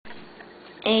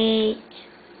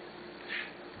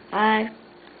5.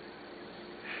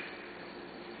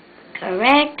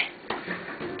 Correct.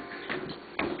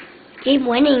 Keep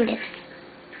winning this.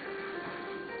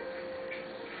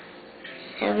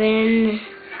 7,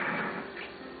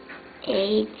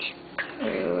 8.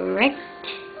 Correct.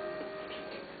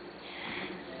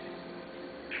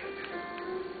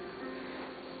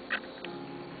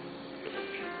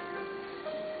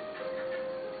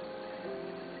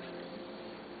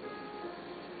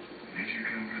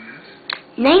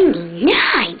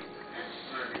 99.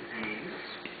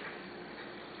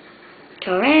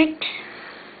 Correct.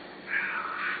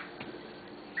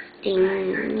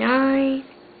 69.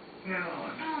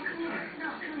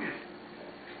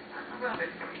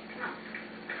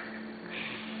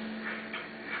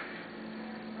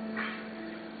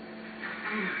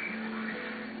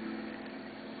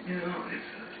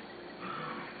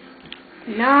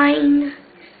 Nine.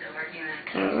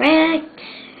 Correct.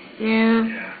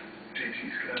 Now.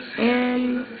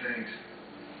 And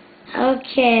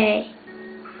okay.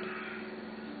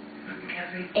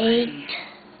 8.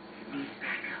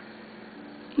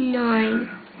 9.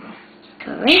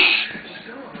 Correct.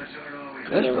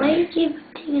 Why do you keep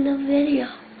taking the video?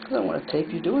 Because I want to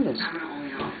tape you doing this.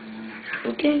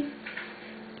 Okay.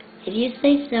 If you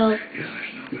say so.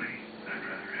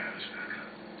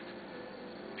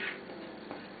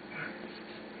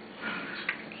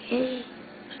 Okay.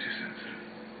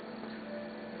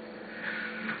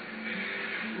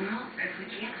 Well, if we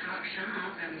can't talk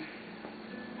shop,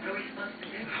 what are we supposed to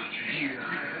do?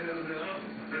 I don't know.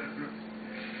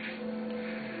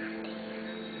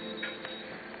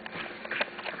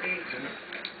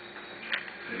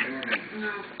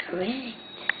 No. Correct.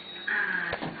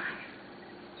 That's fine.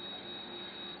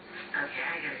 Okay,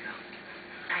 I gotta go.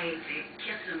 I hate to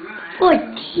kiss and run.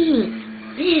 14.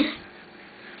 Man.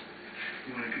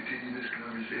 You want to continue this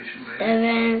conversation later?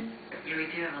 7. Yeah, we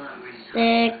do have a lot more to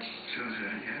talk. 6. So is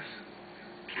that a yes?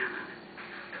 Count on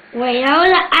it. Wait, how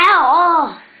was it?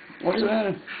 Ow! What's the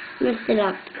matter? Messed it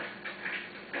up.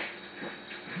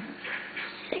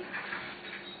 6.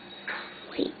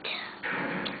 Wait.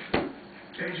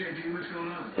 Hey, JP, what's going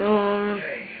on?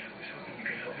 Hey, I was hoping you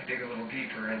could help me dig a little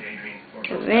deeper into Adrian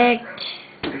Corbell's Correct. background.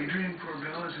 Adrian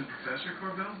Corbell isn't Professor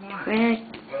Corbell? Why?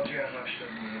 Correct. Well, Jan Huck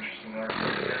showed me an interesting article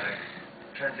on the guy.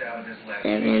 Turns out at this lab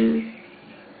 7. he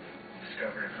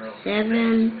discovered a girl who 7.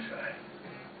 committed suicide.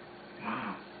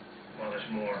 Wow. Well, there's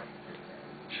more.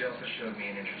 She also showed me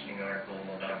an interesting article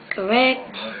about Correct.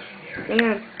 mothers in the area. Hang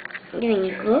on. I'm getting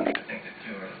Jan good. thinks the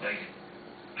two are related.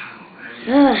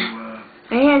 Ugh.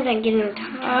 My hands are getting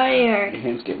tired. Your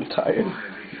hand's getting tired. Why?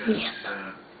 Because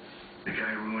Yeah. the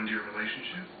guy ruined your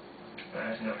relationship? That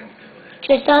has nothing to do with it.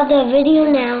 Just stop the video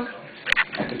now.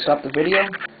 I can stop the video?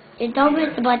 Just don't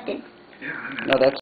press the button. Yeah, I know. No, that's